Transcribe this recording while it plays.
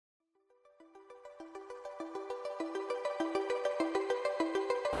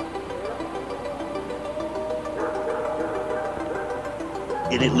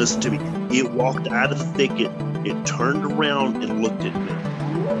It didn't listen to me. It walked out of the thicket. It turned around and looked at me.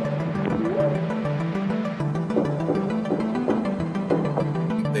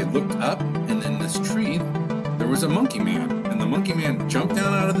 They looked up, and in this tree, there was a monkey man. And the monkey man jumped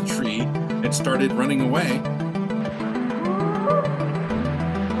down out of the tree and started running away.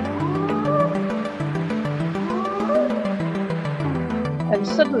 And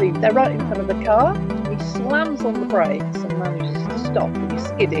suddenly they're right in front of the car. He slams on the brakes and manages to stop, and he's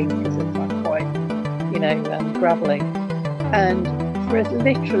skidding because it's like quite, gravelly. And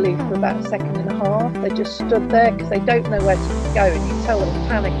literally for about a second and a half, they just stood there because they don't know where to go, and you tell them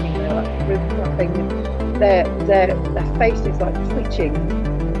panicking. They're like really nothing, and their face is like twitching.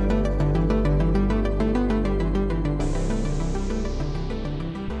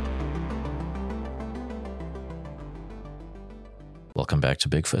 Welcome back to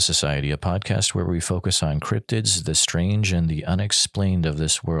Bigfoot Society, a podcast where we focus on cryptids, the strange, and the unexplained of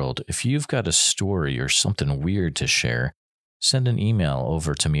this world. If you've got a story or something weird to share, send an email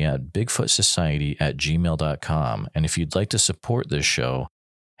over to me at bigfootsociety@gmail.com. And if you'd like to support this show,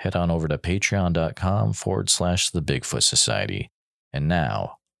 head on over to patreon.com/the Bigfoot Society. And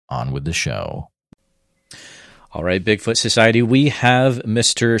now, on with the show. All right, Bigfoot Society, we have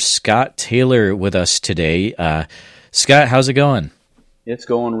Mr. Scott Taylor with us today. Scott, how's it going? It's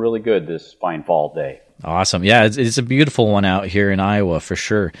going really good this fine fall day. Awesome. Yeah, it's a beautiful one out here in Iowa for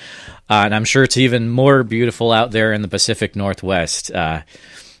sure. And I'm sure it's even more beautiful out there in the Pacific Northwest.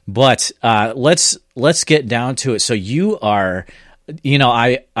 But let's get down to it. So you are,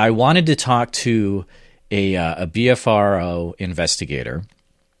 I wanted to talk to a BFRO investigator.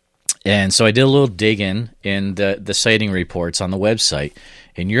 And so I did a little digging in the sighting reports on the website,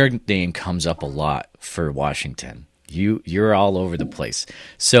 and your name comes up a lot for Washington. You're all over the place.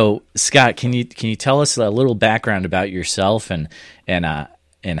 So, Scott, can you tell us a little background about yourself and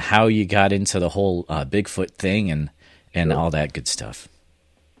how you got into the whole Bigfoot thing and Sure. all that good stuff?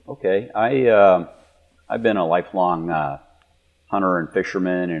 Okay, I've been a lifelong hunter and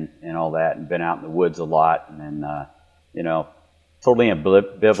fisherman and all that, and been out in the woods a lot, and totally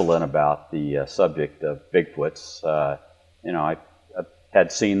ambivalent about the subject of Bigfoots. I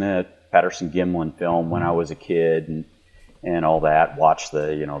had seen the Patterson-Gimlin film when I was a kid, and all that. Watched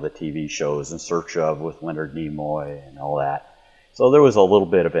the the TV shows In Search of with Leonard Nimoy and all that. So there was a little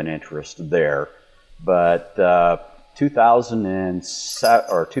bit of an interest there. But 2007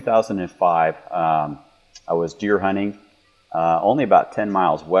 or 2005, I was deer hunting only about 10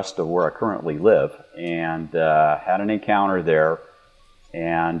 miles west of where I currently live, and had an encounter there,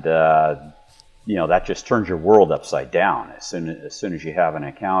 and that just turns your world upside down as soon as you have an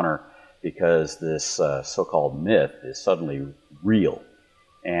encounter, because this so-called myth is suddenly real,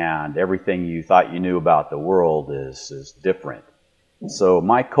 and everything you thought you knew about the world is different. So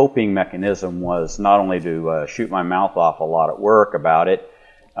my coping mechanism was not only to shoot my mouth off a lot at work about it,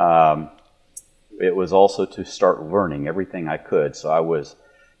 it was also to start learning everything I could. So I was,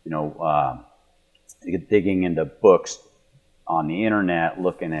 digging into books on the internet,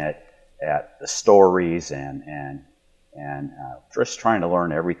 looking at the stories and just trying to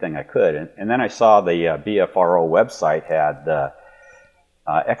learn everything I could. And then I saw the BFRO website had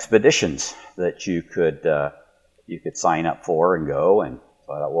expeditions that you could sign up for and go. And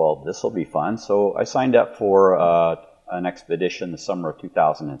so I thought, well, this will be fun. So I signed up for an expedition the summer of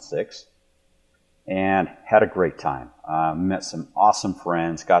 2006 and had a great time. Met some awesome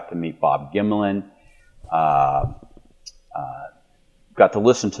friends, got to meet Bob Gimlin, got to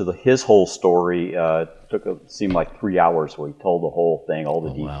listen to his whole story. Seemed like 3 hours where he told the whole thing, all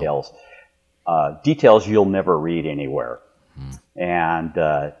the details. Wow. Details you'll never read anywhere. And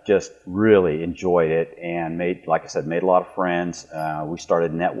just really enjoyed it, and made a lot of friends. We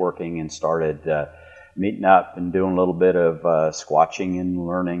started networking and started meeting up and doing a little bit of squatching and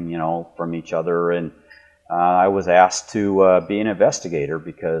learning, from each other. And I was asked to be an investigator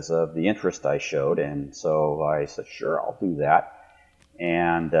because of the interest I showed, and so I said, sure, I'll do that.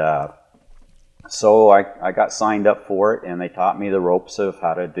 And so I got signed up for it, and they taught me the ropes of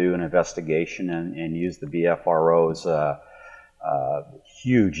how to do an investigation and use the BFRO's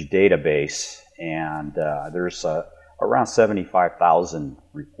huge database. And there's around 75,000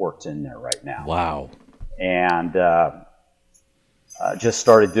 reports in there right now. Wow. And just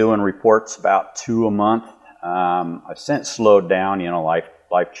started doing reports, about 2 a month. I've since slowed down, life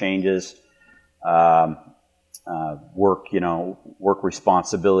changes. Work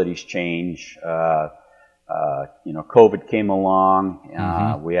responsibilities change. COVID came along.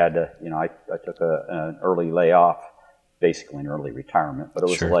 We had to, I took an early layoff, basically an early retirement, but it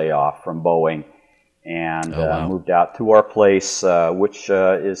was a layoff from Boeing. and wow. moved out to our place, which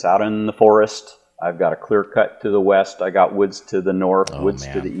is out in the forest. I've got a clear cut to the west. I got woods to the north, woods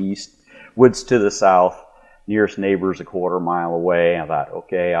to the east, woods to the south. Nearest neighbor's a quarter mile away. I thought,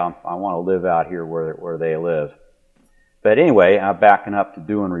 okay, I want to live out here where they live. But anyway, backing up to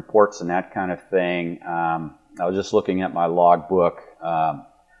doing reports and that kind of thing, I was just looking at my logbook.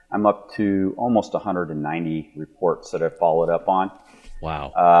 I'm up to almost 190 reports that I've followed up on.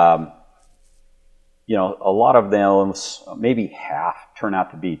 Wow. A lot of them, maybe half, turn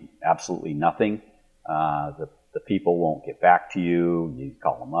out to be absolutely nothing. The people won't get back to you. You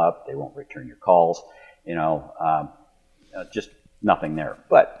call them up, they won't return your calls. Just nothing there.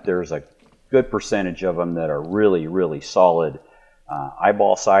 But there's a good percentage of them that are really, really solid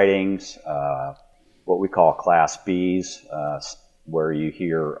eyeball sightings, what we call Class Bs, where you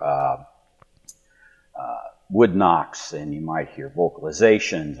hear wood knocks, and you might hear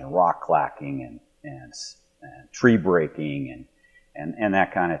vocalizations and rock clacking and tree breaking and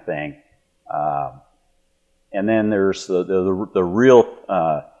that kind of thing. And then there's the real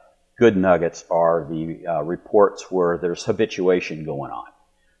good nuggets are the reports where there's habituation going on,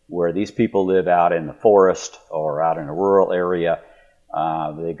 where these people live out in the forest or out in a rural area.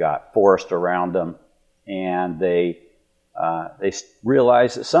 They got forest around them, and they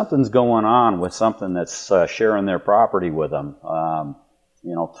realize that something's going on with something that's sharing their property with them.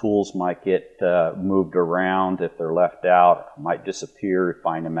 Tools might get moved around if they're left out, might disappear,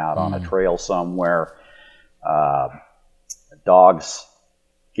 find them out on a trail somewhere. Dogs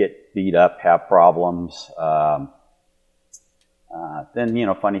get beat up, have problems.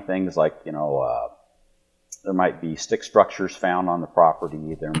 Then, funny things like, there might be stick structures found on the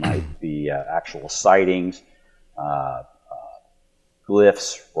property. There might be actual sightings,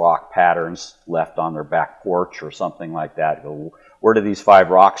 glyphs, rock patterns left on their back porch or something like that. Where do these 5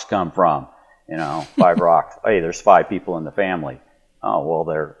 rocks come from? 5 rocks. Hey, there's 5 people in the family. Oh, well,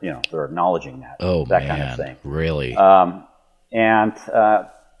 they're acknowledging that. Oh, that man, kind of thing. Really? And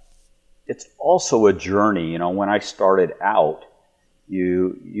it's also a journey. When I started out,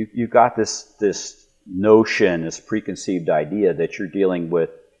 you got this notion, this preconceived idea that you're dealing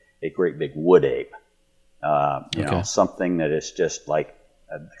with a great big wood ape. Something that is just like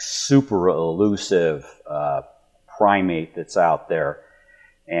a super elusive primate that's out there,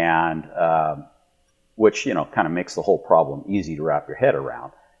 and which kind of makes the whole problem easy to wrap your head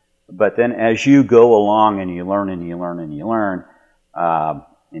around. But then as you go along and you learn and you learn and you learn,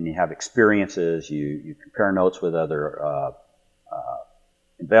 and you have experiences, you compare notes with other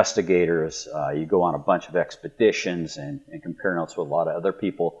investigators, you go on a bunch of expeditions and compare notes with a lot of other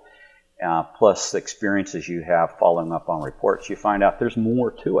people, plus the experiences you have following up on reports, you find out there's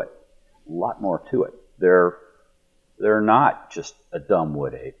more to it, a lot more to it. They're not just a dumb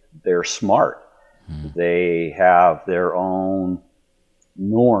wood ape. They're smart. They have their own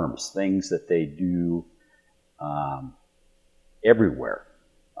norms, things that they do everywhere.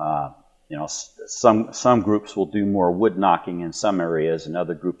 Some groups will do more wood knocking in some areas, and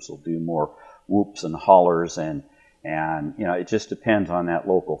other groups will do more whoops and hollers, and it just depends on that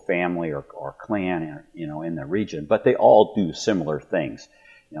local family or clan, in the region. But they all do similar things.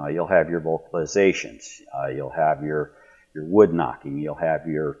 You'll have your vocalizations, you'll have your wood knocking, you'll have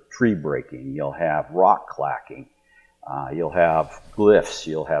your tree breaking, you'll have rock clacking, you'll have glyphs,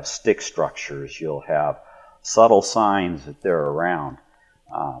 you'll have stick structures, you'll have subtle signs that they're around.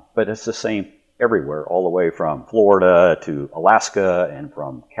 But it's the same everywhere, all the way from Florida to Alaska, and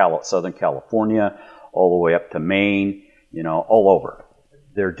from Southern California all the way up to Maine, all over.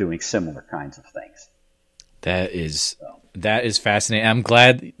 They're doing similar kinds of things. That is fascinating. I'm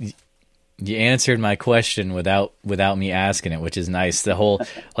glad you answered my question without me asking it, which is nice. The whole,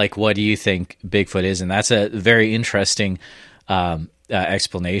 what do you think Bigfoot is? And that's a very interesting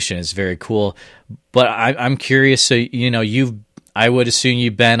explanation. It's very cool. But I'm curious. So, I would assume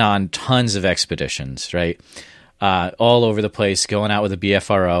you've been on tons of expeditions, right? All over the place, going out with a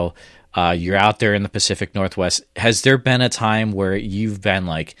BFRO. You're out there in the Pacific Northwest. Has there been a time where you've been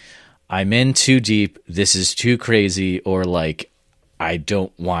like, I'm in too deep, this is too crazy, or I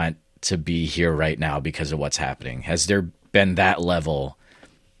don't want to be here right now because of what's happening? Has there been that level?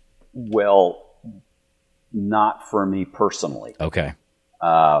 Well, not for me personally. Okay.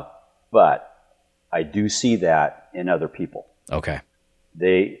 But I do see that in other people. Okay.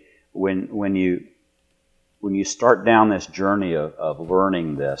 When you start down this journey of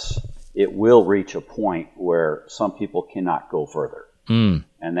learning this, it will reach a point where some people cannot go further. And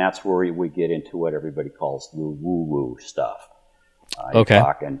that's where we get into what everybody calls the woo-woo stuff. Okay.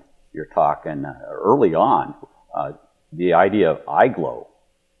 You're talking early on, the idea of eye glow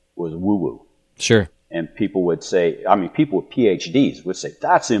was woo-woo. Sure. And people would say, I mean, people with PhDs would say,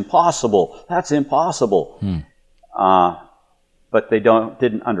 that's impossible. That's impossible. But they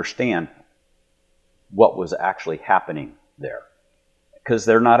didn't understand what was actually happening there because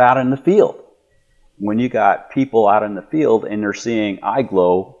they're not out in the field. When you got people out in the field and they're seeing eye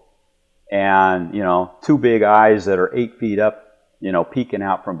glow and, you know, two big eyes that are 8 feet up, you know, peeking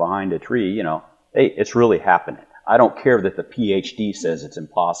out from behind a tree, you know, hey, it's really happening. I don't care that the PhD says it's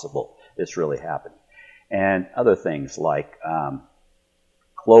impossible. It's really happening. And other things like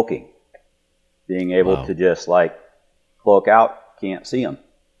cloaking, being able to just like cloak out, can't see them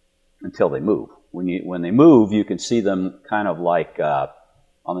until they move. When they move, you can see them kind of like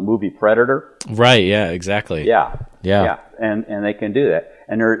on the movie Predator. Right. Yeah. Exactly. Yeah. And they can do that.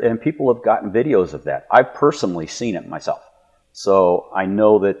 And people have gotten videos of that. I've personally seen it myself, so I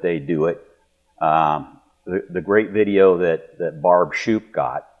know that they do it. The great video that Barb Shoop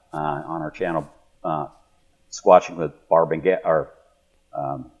got on our channel, Squatching with Bob and Gabby.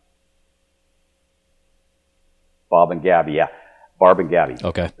 Yeah, Barb and Gabby.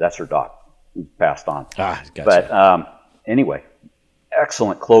 Okay, that's her dog who passed on. Gotcha. But anyway,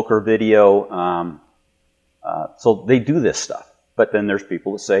 excellent cloaker video. So they do this stuff. But then there's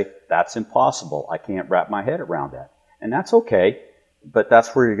people that say, that's impossible. I can't wrap my head around that. And that's okay, but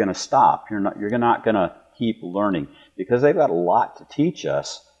that's where you're going to stop. You're not going to keep learning because they've got a lot to teach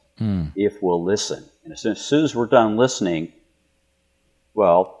us if we'll listen. And as soon as we're done listening,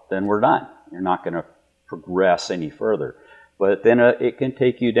 well, then we're done. You're not going to progress any further. But then it can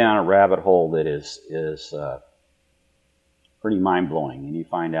take you down a rabbit hole that is pretty mind-blowing. And you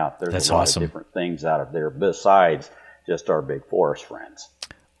find out there's a lot of different things out of there besides just our big forest friends.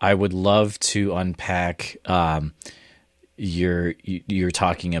 I would love to unpack. You're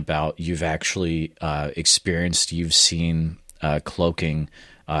talking about you've actually experienced. You've seen cloaking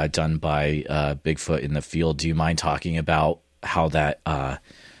done by Bigfoot in the field. Do you mind talking about how that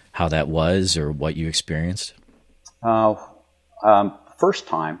was or what you experienced? First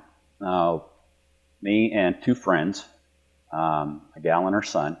time, me and two friends, a gal and her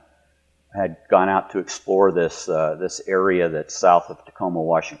son, had gone out to explore this area that's south of Tacoma,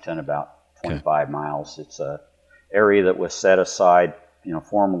 Washington, about 25 miles. It's a area that was set aside,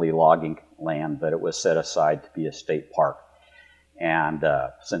 formerly logging land, but it was set aside to be a state park. And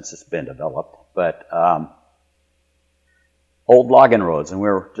since it's been developed, but old logging roads, and we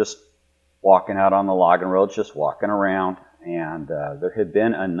were just walking out on the logging roads, just walking around, and there had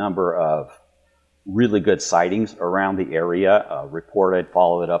been a number of really good sightings around the area. A report I'd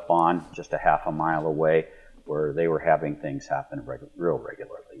followed up on just a half a mile away where they were having things happen real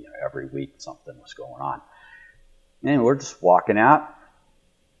regularly. Every week something was going on. And we're just walking out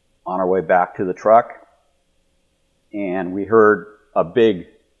on our way back to the truck, and we heard a big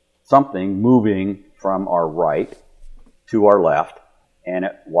something moving from our right to our left, and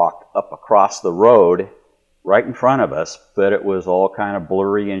it walked up across the road right in front of us, but it was all kind of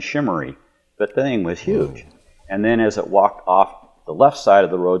blurry and shimmery. The thing was huge. And then as it walked off the left side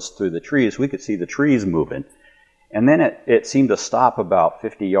of the roads through the trees, we could see the trees moving. And then it seemed to stop about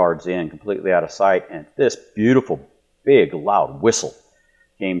 50 yards in, completely out of sight, and this beautiful, big, loud whistle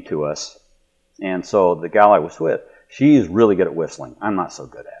came to us. And so the gal I was with, she's really good at whistling. I'm not so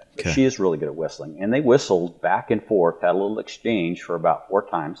good at it, but she is really good at whistling. And they whistled back and forth, had a little exchange for about 4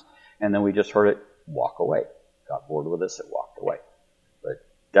 times, and then we just heard it walk away. Got bored with us, it walked away. But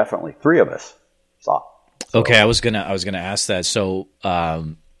definitely 3 of us saw it. So, okay, I was gonna ask that. So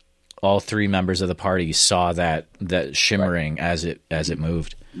all 3 members of the party saw that shimmering as it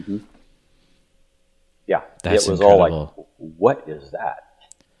moved. Mm-hmm. Yeah, that's it was incredible. All like, what is that?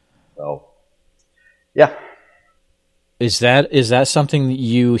 So, yeah. Is that something that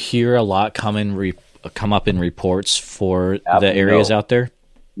you hear a lot come up in reports for the areas out there?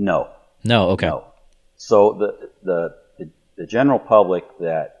 No. Okay. No. So the general public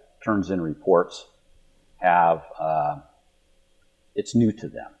that turns in reports have it's new to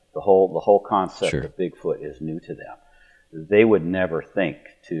them. The whole concept of Bigfoot is new to them. They would never think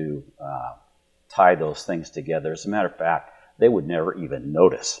to tie those things together. As a matter of fact, they would never even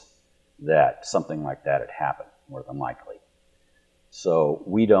notice that something like that had happened, more than likely. So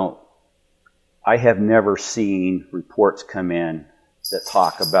I have never seen reports come in that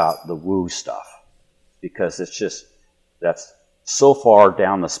talk about the woo stuff, because that's so far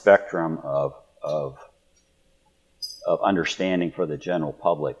down the spectrum of understanding for the general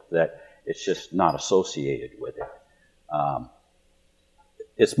public that it's just not associated with it.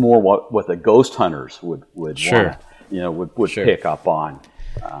 It's more what the ghost hunters would pick up on.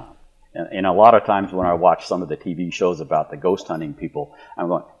 And a lot of times when I watch some of the TV shows about the ghost hunting people, I'm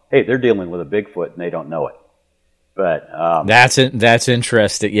going, hey, they're dealing with a Bigfoot and they don't know it. But that's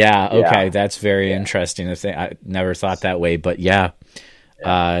interesting. Yeah. Okay. Yeah. That's very interesting to think. I never thought that way, but yeah.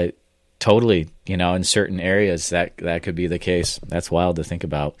 Totally. You know, in certain areas that could be the case. That's wild to think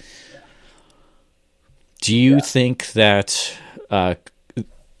about. Do you think that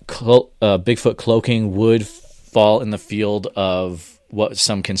Bigfoot cloaking would fall in the field of what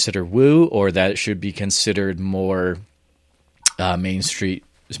some consider woo, or that it should be considered more mainstream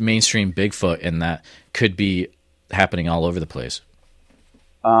Bigfoot, and that could be happening all over the place?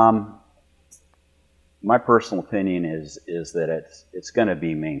 My personal opinion is that it's going to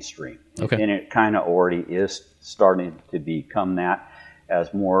be mainstream. Okay. And it kind of already is starting to become that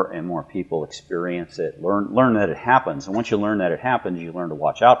as more and more people experience it, learn that it happens. And once you learn that it happens, you learn to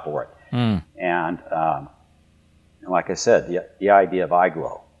watch out for it. And like I said, the idea of eye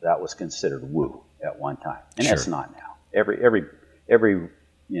glow, that was considered woo at one time, and Sure. That's not now. Every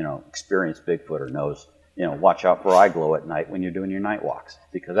experienced Bigfooter knows, watch out for eye glow at night when you're doing your night walks,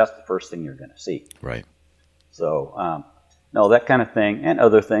 because that's the first thing you're going to see. Right. So no, that kind of thing and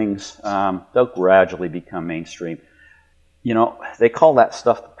other things, they'll gradually become mainstream. They call that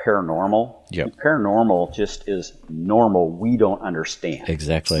stuff paranormal. Yep. And paranormal just is normal. We don't understand.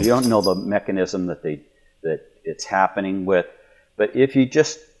 Exactly. We don't know the mechanism that it's happening with. But if you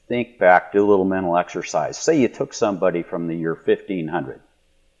just think back, do a little mental exercise. Say you took somebody from the year 1500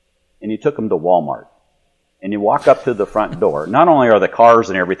 and you took them to Walmart and you walk up to the front door. Not only are the cars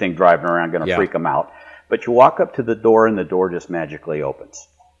and everything driving around going to freak them out, but you walk up to the door and the door just magically opens.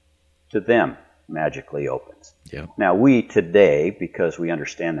 To them, magically opens. Yeah. Now we today, because we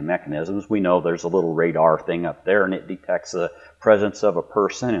understand the mechanisms, we know there's a little radar thing up there and it detects the presence of a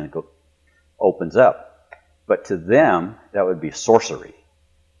person and it opens up. But to them, that would be sorcery.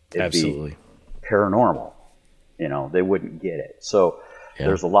 It'd Absolutely. be paranormal. They wouldn't get it. So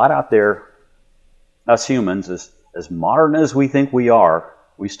there's a lot out there. Us humans, as modern as we think we are,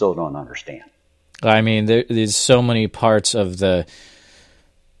 we still don't understand. I mean, there's so many parts of the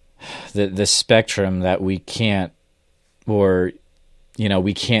spectrum that we can't,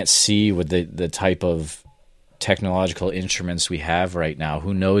 we can't see with the type of technological instruments we have right now.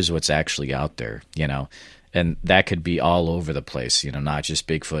 Who knows what's actually out there, and that could be all over the place, not just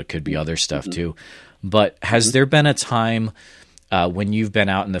Bigfoot, could be other stuff too. But has there been a time when you've been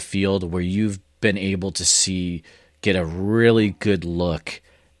out in the field where you've been able to get a really good look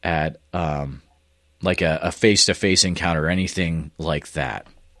at like a face-to-face encounter or anything like that?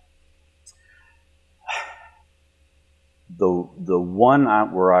 The one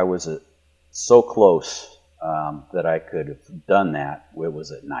where I was so close that I could have done that, it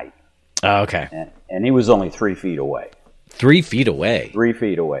was at night. Oh, okay. And he was only 3 feet away. 3 feet away? 3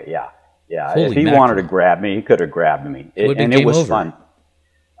 feet away, yeah. Yeah, Holy if he mackerel. wanted to grab me, he could have grabbed me. And it was over.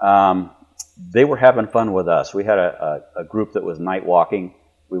 fun. They were having fun with us. We had a group that was night walking.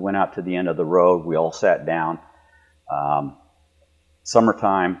 We went out to the end of the road. We all sat down.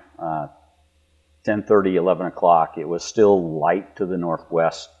 Summertime, 10:30, 11 o'clock. It was still light to the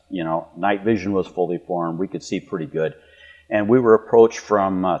northwest. Night vision was fully formed. We could see pretty good. And we were approached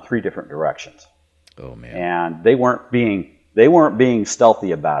from 3 different directions. Oh, man. And they weren't being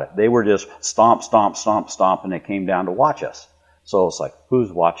stealthy about it. They were just stomp, stomp, stomp, stomp, and they came down to watch us. So it's like,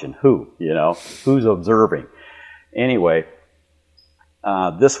 who's watching who? Who's observing? Anyway,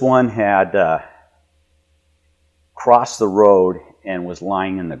 this one had crossed the road and was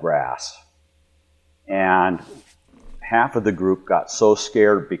lying in the grass. And half of the group got so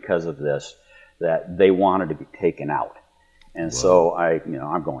scared because of this that they wanted to be taken out. And so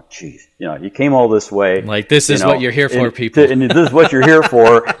I'm going, geez, you came all this way. Like, this is what you're here for, people. And this is what you're here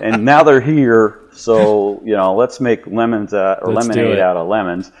for. And now they're here. So, let's make lemonade out of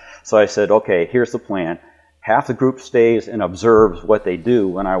lemons. So I said, okay, here's the plan. Half the group stays and observes what they do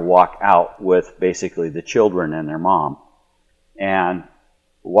when I walk out with basically the children and their mom. And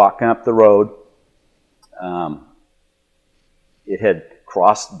walking up the road, it had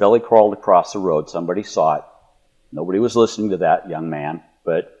belly crawled across the road. Somebody saw it. Nobody was listening to that young man,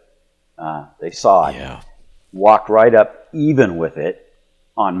 but they saw it. Yeah. Walked right up even with it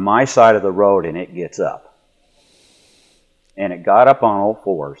on my side of the road, and it gets up. And it got up on all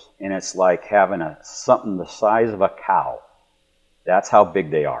fours, and it's like having something the size of a cow. That's how big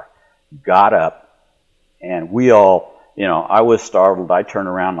they are. Got up, and we all, I was startled. I turned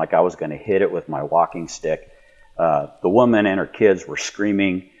around like I was going to hit it with my walking stick. The woman and her kids were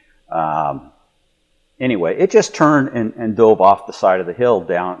screaming. Anyway, it just turned and dove off the side of the hill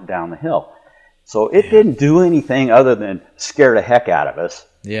down the hill. So it didn't do anything other than scare the heck out of us.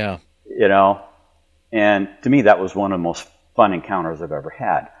 Yeah. And to me, that was one of the most fun encounters I've ever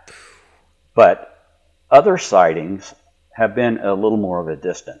had. But other sightings have been a little more of a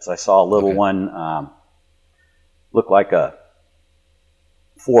distance. I saw a little one look like a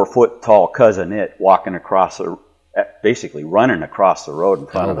 4-foot tall cousin-it walking across basically running across the road in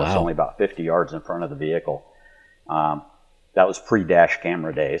front of us, only about 50 yards in front of the vehicle. That was pre-dash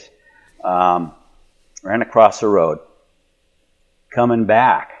camera days. Ran across the road. Coming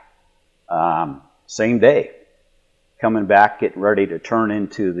back, same day. Coming back, getting ready to turn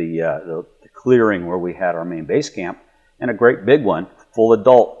into the clearing where we had our main base camp, and a great big one, full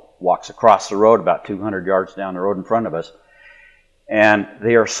adult, walks across the road about 200 yards down the road in front of us. And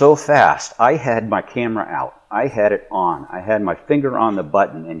they are so fast. I had my camera out. I had it on. I had my finger on the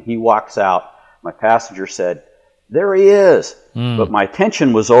button, and he walks out. My passenger said, "There he is." But my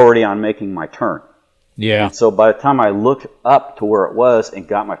attention was already on making my turn. Yeah. And so by the time I looked up to where it was and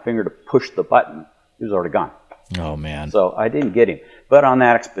got my finger to push the button, he was already gone. Oh, man. So I didn't get him. But on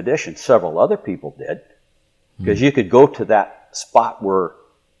that expedition, several other people did. Because you could go to that spot where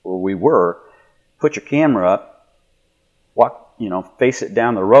we were, put your camera up, walk, face it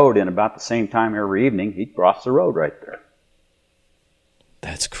down the road, and about the same time every evening, he'd cross the road right there.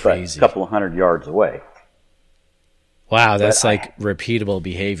 That's crazy. But a couple of 100 yards away. Wow, that's like repeatable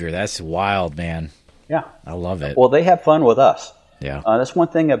behavior. That's wild, man. Yeah. I love it. Well, they have fun with us. Yeah. That's one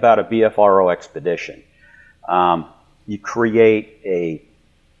thing about a BFRO expedition. You create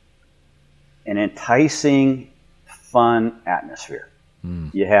an enticing, fun atmosphere.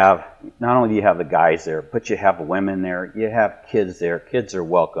 You have, not only do you have the guys there, but you have women there, you have kids there. Kids are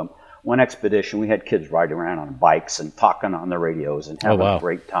welcome. One expedition, we had kids riding around on bikes and talking on the radios and having a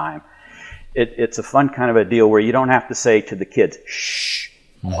great time. It's a fun kind of a deal where you don't have to say to the kids, "Shh,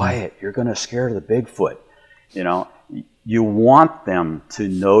 quiet, you're going to scare the Bigfoot." You want them to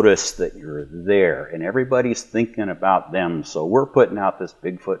notice that you're there, and everybody's thinking about them, so we're putting out this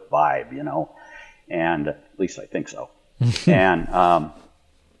Bigfoot vibe, and at least I think so. And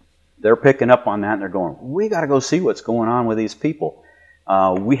they're picking up on that, and they're going, "We got to go see what's going on with these people."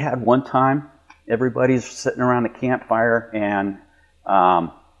 We had one time, everybody's sitting around a campfire, and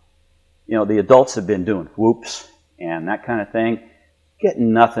the adults have been doing whoops and that kind of thing,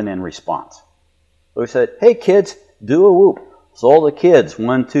 getting nothing in response. So we said, "Hey kids, do a whoop." So all the kids,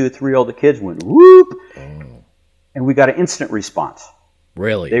 1, 2, 3, all the kids went whoop, and we got an instant response.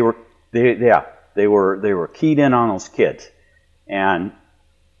 Really? They were keyed in on those kids, and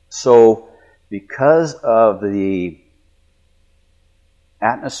so because of the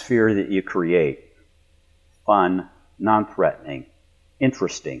atmosphere that you create, fun, non-threatening,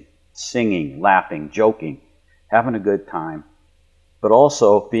 interesting, singing, laughing, joking, having a good time, but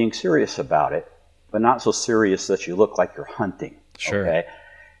also being serious about it, but not so serious that you look like you're hunting. Sure. Okay?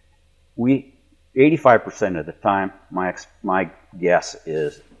 85% of the time, my guess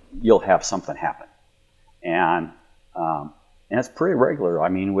is you'll have something happen, and it's pretty regular. I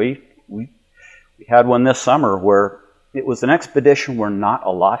mean, we had one this summer where it was an expedition where not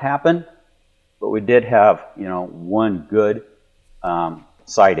a lot happened, but we did have one good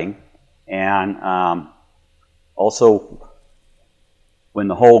sighting, and also when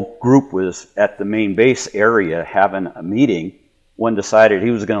the whole group was at the main base area having a meeting, one decided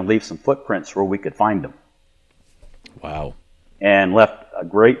he was going to leave some footprints where we could find them. Wow. And left a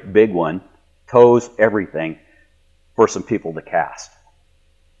great big one, toes, everything, for some people to cast.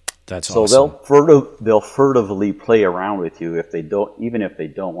 That's awesome. So they'll furtively play around with you even if they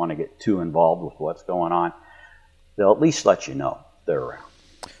don't want to get too involved with what's going on. They'll at least let you know they're around.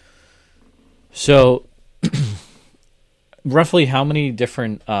 So, roughly how many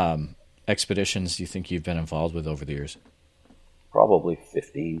different expeditions do you think you've been involved with over the years? Probably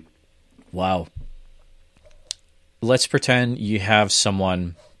 15. Wow. Let's pretend you have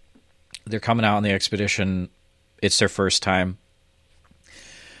someone, they're coming out on the expedition, it's their first time.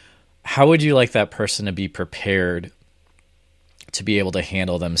 How would you like that person to be prepared to be able to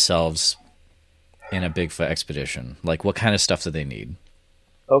handle themselves in a Bigfoot expedition? Like, what kind of stuff do they need?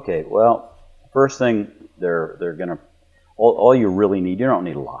 Okay, well, first thing they're going to, all you really need, you don't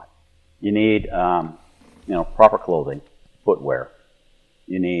need a lot. You need, proper clothing, footwear.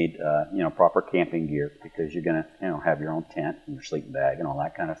 You need, proper camping gear because you're going to, have your own tent and your sleeping bag and all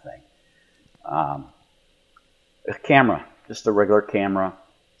that kind of thing. A camera, just a regular camera.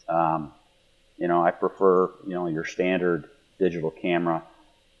 I prefer, your standard digital camera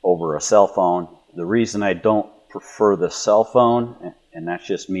over a cell phone. The reason I don't prefer the cell phone, and that's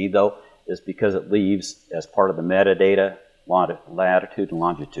just me though, is because it leaves as part of the metadata latitude and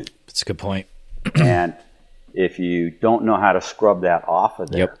longitude. That's a good point. And if you don't know how to scrub that off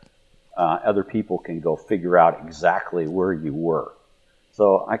of there, other people can go figure out exactly where you were.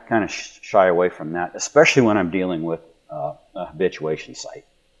 So I kind of shy away from that, especially when I'm dealing with a habituation site.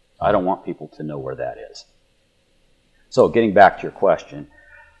 I don't want people to know where that is. So getting back to your question,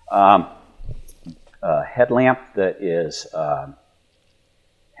 a headlamp that is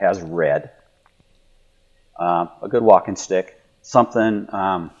has red, a good walking stick, something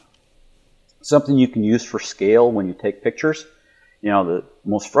you can use for scale when you take pictures. You know, the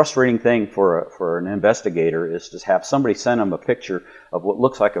most frustrating thing for an investigator is to have somebody send them a picture of what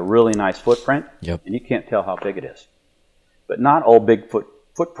looks like a really nice footprint, Yep. and you can't tell how big it is. But not all big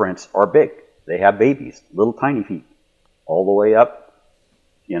footprints are big. They have babies, little tiny feet, all the way up,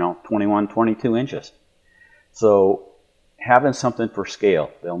 21, 22 inches. So having something for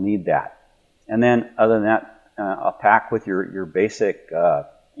scale, they'll need that. And then other than that, a pack with your basic,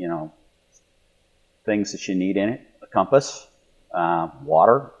 things that you need in it, a compass,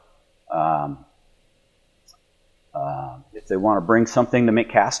 water. If they want to bring something to make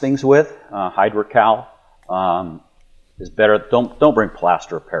castings with, Hydrocal is better. Don't bring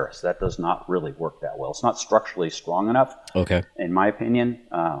plaster of Paris. That does not really work that well. It's not structurally strong enough. Okay. In my opinion,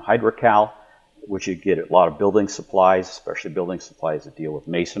 Hydrocal, which you get a lot of building supplies, especially building supplies that deal with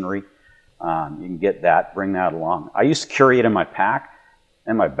masonry. You can get that, bring that along. I used to carry it in my pack,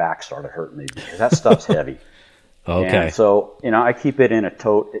 and my back started hurting me because that stuff's heavy. Okay. And so, I keep it in a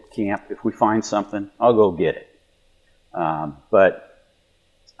tote at camp. If we find something, I'll go get it. That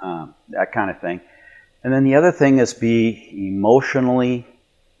kind of thing. And then the other thing is be emotionally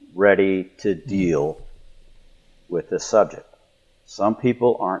ready to deal with the subject. Some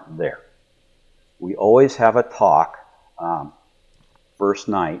people aren't there. We always have a talk first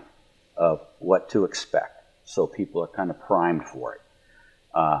night of what to expect, so people are kind of primed for it.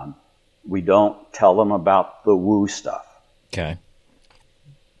 We don't tell them about the woo stuff. Okay.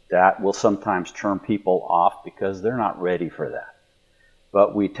 That will sometimes turn people off because they're not ready for that.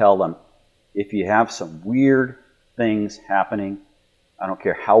 But we tell them, if you have some weird things happening, I don't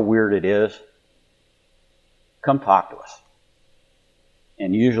care how weird it is, come talk to us.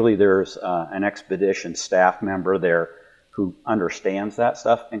 And usually there's an expedition staff member there who understands that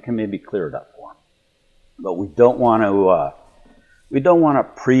stuff and can maybe clear it up for them. But we don't want to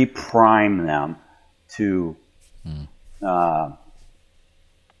pre-prime them to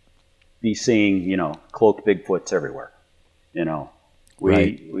be seeing, cloaked Bigfoots everywhere.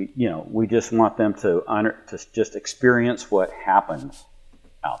 We just want them to just experience what happens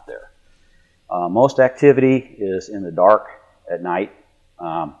out there. Most activity is in the dark at night.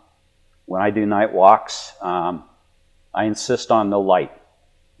 When I do night walks, I insist on no light,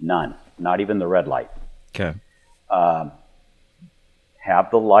 none, not even the red light. Okay.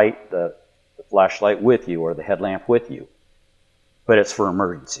 Have the light, the flashlight with you or the headlamp with you, but it's for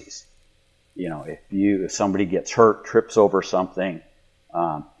emergencies. If somebody gets hurt, trips over something,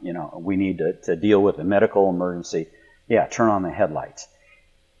 we need to deal with a medical emergency. Yeah, turn on the headlights.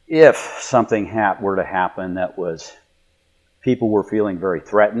 If something were to happen that people were feeling very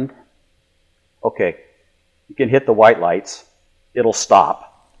threatened, okay, you can hit the white lights. It'll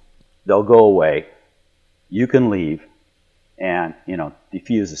stop. They'll go away. You can leave and,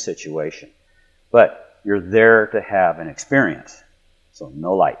 defuse the situation. But you're there to have an experience. So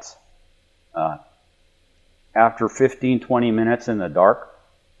no lights. After 15, 20 minutes in the dark,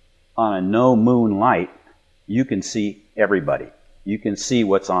 on a no moon light, you can see everybody. You can see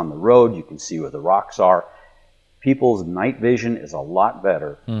what's on the road. You can see where the rocks are. People's night vision is a lot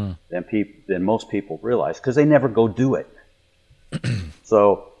better than most people realize because they never go do it.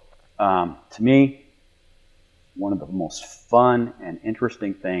 So, to me, one of the most fun and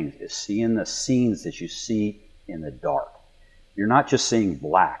interesting things is seeing the scenes that you see in the dark. You're not just seeing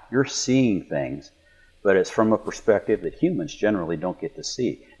black. You're seeing things, but it's from a perspective that humans generally don't get to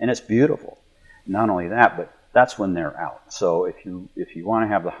see. And it's beautiful. Not only that, but that's when they're out. So if you want to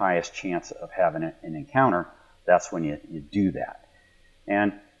have the highest chance of having an encounter, that's when you do that.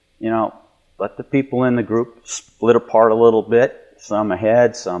 And, let the people in the group split apart a little bit, some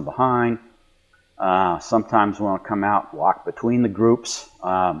ahead, some behind. Sometimes we want to come out, walk between the groups,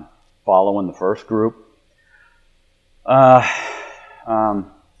 following the first group. They'll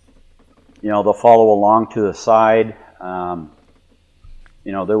follow along to the side.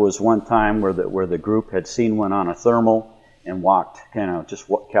 There was one time where the group had seen one on a thermal and walked,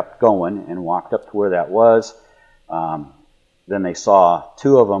 kept going and walked up to where that was. Then they saw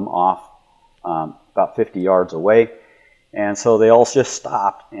two of them off about 50 yards away. And so they all just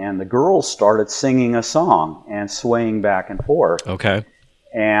stopped, and the girls started singing a song and swaying back and forth. Okay.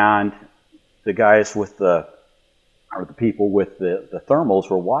 And the guys with the or the people with the thermals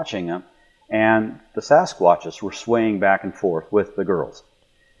were watching them, and the Sasquatches were swaying back and forth with the girls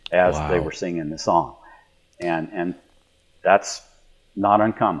as they were singing the song. And that's not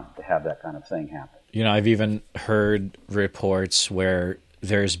uncommon to have that kind of thing happen. You know, I've even heard reports where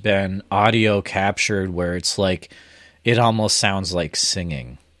there's been audio captured where it's like, it almost sounds like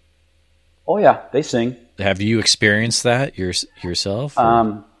singing. Oh yeah, they sing. Have you experienced that yourself?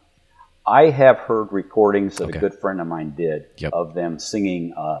 I have heard recordings that a good friend of mine did Yep. of them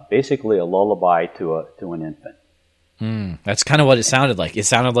singing basically a lullaby to an infant. That's kind of what it sounded like. It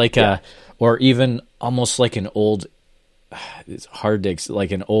sounded like or even almost like an old, it's hard to,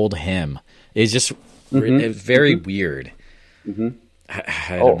 like an old hymn. It's just very weird.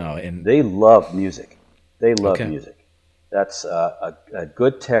 I don't know. And they love music. They love music. That's a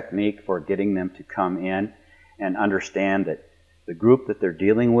good technique for getting them to come in and understand that the group that they're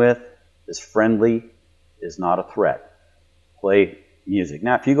dealing with is friendly, is not a threat. Play music.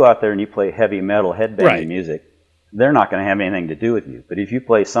 Now, if you go out there and you play heavy metal, headbanging music, they're not going to have anything to do with you. But if you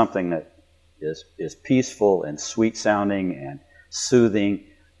play something that is peaceful and sweet sounding and soothing,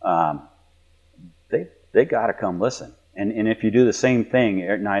 they got to come listen. And if you do the same thing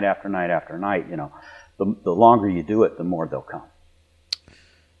night after night after night, you know, the longer you do it, the more they'll come.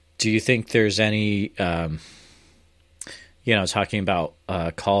 do you think there's any, talking about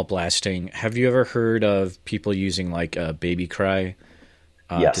call blasting, have you ever heard of people using like a baby cry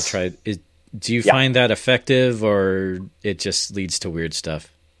Yes. to try? Do you find that effective, or it just leads to weird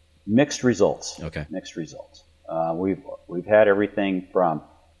stuff? Mixed results. Okay. Mixed results. We've had everything from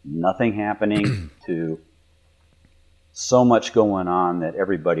nothing happening to so much going on that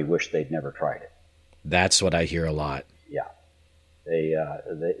everybody wished they'd never tried it. That's what I hear a lot. Yeah,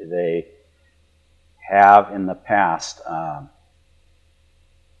 they have in the past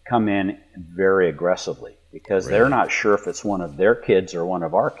come in very aggressively because they're not sure if it's one of their kids or one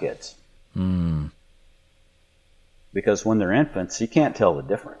of our kids. Because when they're infants, you can't tell the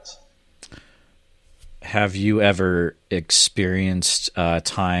difference. Have you ever experienced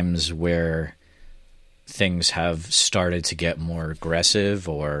times where things have started to get more aggressive,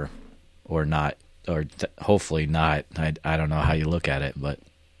 or not, or hopefully not? I don't know how you look at it, but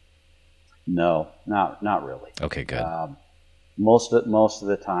No, not really. okay, good. Most of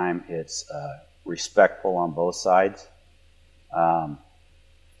the time, it's respectful on both sides.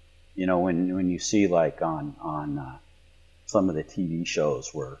 When you see like on some of the TV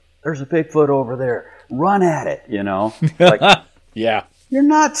shows where there's a Bigfoot over there, run at it. Like Yeah, you're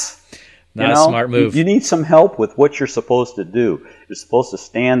nuts. not a smart move. You need some help with what you're supposed to do. You're supposed to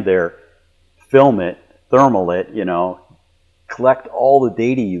stand there, film it, thermal it, collect all the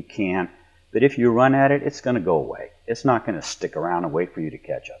data you can. But if you run at it, it's going to go away. It's not going to stick around and wait for you to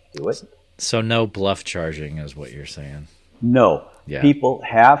catch up to it. So no bluff charging is what you're saying. No. Yeah. People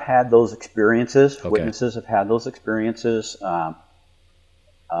have had those experiences. Okay. Witnesses have had those experiences.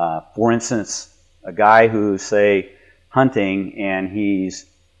 For instance, a guy who's, say, hunting and he's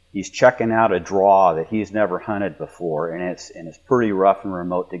checking out a draw that he's never hunted before, and it's pretty rough and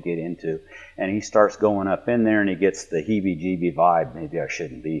remote to get into, and he starts going up in there and he gets the heebie-jeebie vibe, maybe I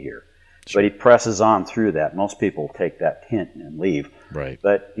shouldn't be here. But he presses on through that. Most people take that hint and leave. Right.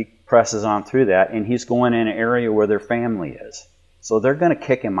 But he presses on through that, and he's going in an area where their family is. So they're going to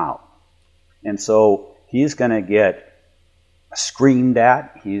kick him out. And so he's going to get screamed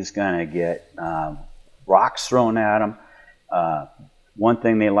at. He's going to get rocks thrown at him. One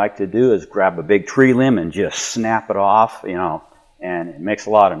thing they like to do is grab a big tree limb and just snap it off, and it makes a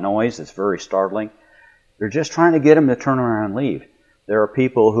lot of noise. It's very startling. They're just trying to get him to turn around and leave. There are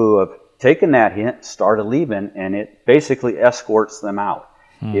people who have taken that hint, started leaving, and it basically escorts them out.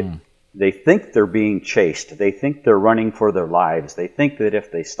 They think they're being chased. They think they're running for their lives. They think that if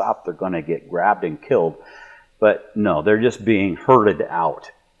they stop, they're going to get grabbed and killed. But no, they're just being herded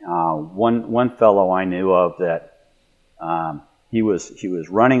out. One fellow I knew of that he was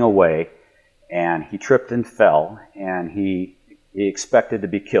running away, and he tripped and fell, and he expected to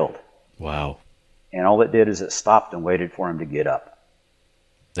be killed. Wow. And all it did is it stopped and waited for him to get up.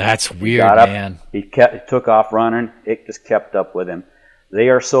 That's weird, Got up, man. He took off running. It just kept up with him. They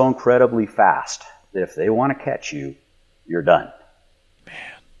are so incredibly fast that if they want to catch you, you're done. Man.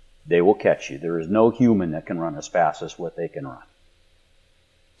 They will catch you. There is no human that can run as fast as what they can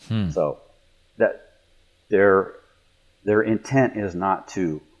run. So that their intent is not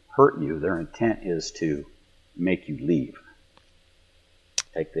to hurt you. Their intent is to make you leave.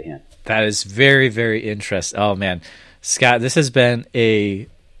 Take the hint. That is very, very interesting. Oh, man. Scott, this has been a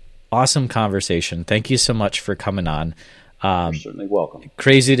awesome conversation. Thank you so much for coming on. You're certainly welcome.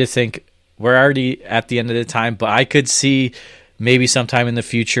 Crazy to think we're already at the end of the time, but I could see maybe sometime in the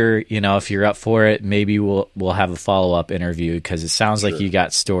future, if you're up for it, maybe we'll have a follow-up interview, because it sounds like you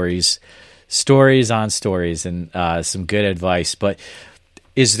got stories on stories, and some good advice. But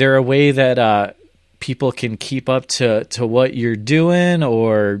is there a way that people can keep up to what you're doing,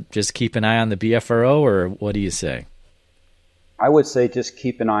 or just keep an eye on the BFRO, or what do you say? I would say just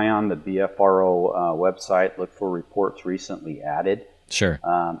keep an eye on the BFRO website. Look for reports recently added. Sure.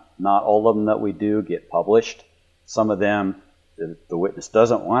 Not all of them that we do get published. Some of them, the witness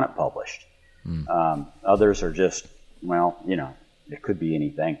doesn't want it published. Others are just, it could be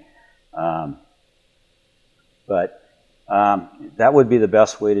anything. But that would be the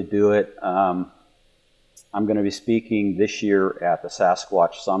best way to do it. I'm going to be speaking this year at the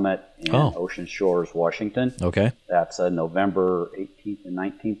Sasquatch Summit in Ocean Shores, Washington. Okay. That's November 18th and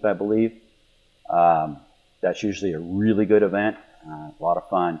 19th, I believe. That's usually a really good event, a lot of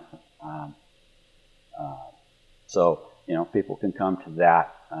fun. So, people can come to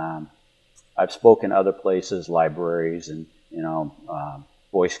that. I've spoken other places, libraries, and,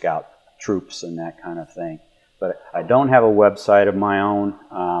 Boy Scout troops and that kind of thing. But I don't have a website of my own.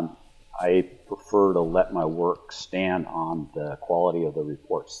 I prefer to let my work stand on the quality of the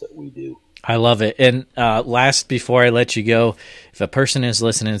reports that we do. I love it. And last, before I let you go, if a person is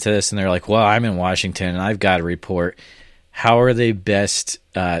listening to this and they're like, well, I'm in Washington and I've got a report, how are they best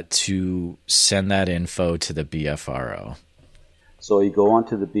to send that info to the BFRO? So you go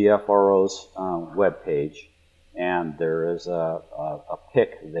onto the BFRO's webpage, and there is a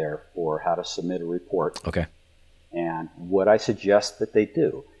pick there for how to submit a report. Okay. And what I suggest that they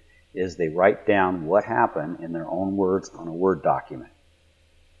do is they write down what happened in their own words on a Word document.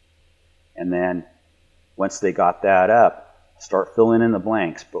 And then once they got that up, start filling in the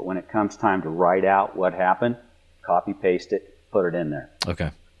blanks. But when it comes time to write out what happened, copy, paste it, put it in there.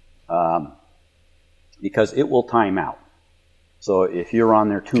 Okay. Because it will time out. So if you're on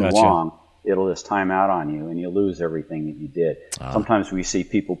there too long, it'll just time out on you, and you lose everything that you did. Sometimes we see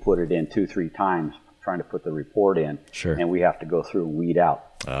people put it in 2-3 times trying to put the report in, and we have to go through and weed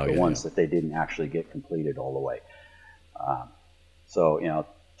out the ones that they didn't actually get completed all the way. So,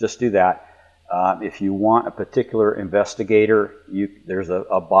 just do that. If you want a particular investigator, there's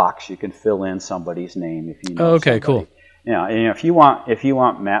a box you can fill in somebody's name if you know somebody. Cool. And if you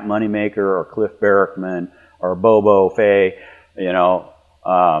want Matt Moneymaker or Cliff Barrickman or Bobo Fay,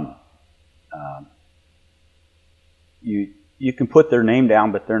 you can put their name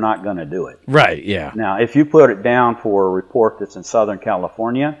down, but they're not going to do it. Right, yeah. Now, if you put it down for a report that's in Southern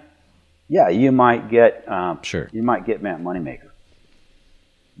California, you might get you might get Matt Moneymaker.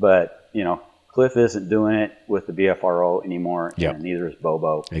 But, Cliff isn't doing it with the BFRO anymore, and neither is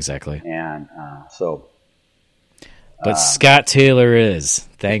Bobo. Exactly. And but Scott Taylor is,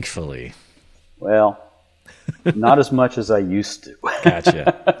 thankfully. Well, not as much as I used to.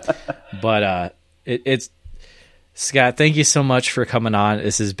 Gotcha. But it's Scott, thank you so much for coming on.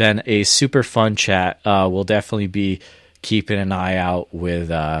 This has been a super fun chat. We'll definitely be keeping an eye out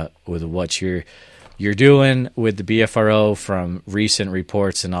with what you're doing with the BFRO from recent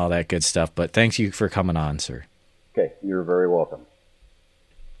reports and all that good stuff. But thank you for coming on, sir. Okay, you're very welcome.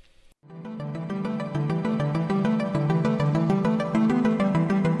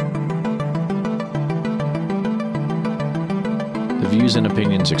 The views and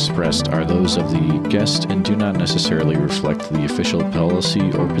opinions expressed are those of the guest and do not necessarily reflect the official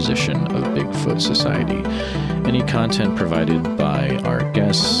policy or position of Bigfoot Society. Any content provided by our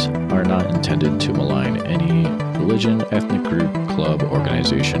guests are not intended to malign any religion, ethnic group, club,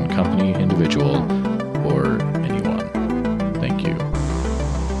 organization, company, individual, or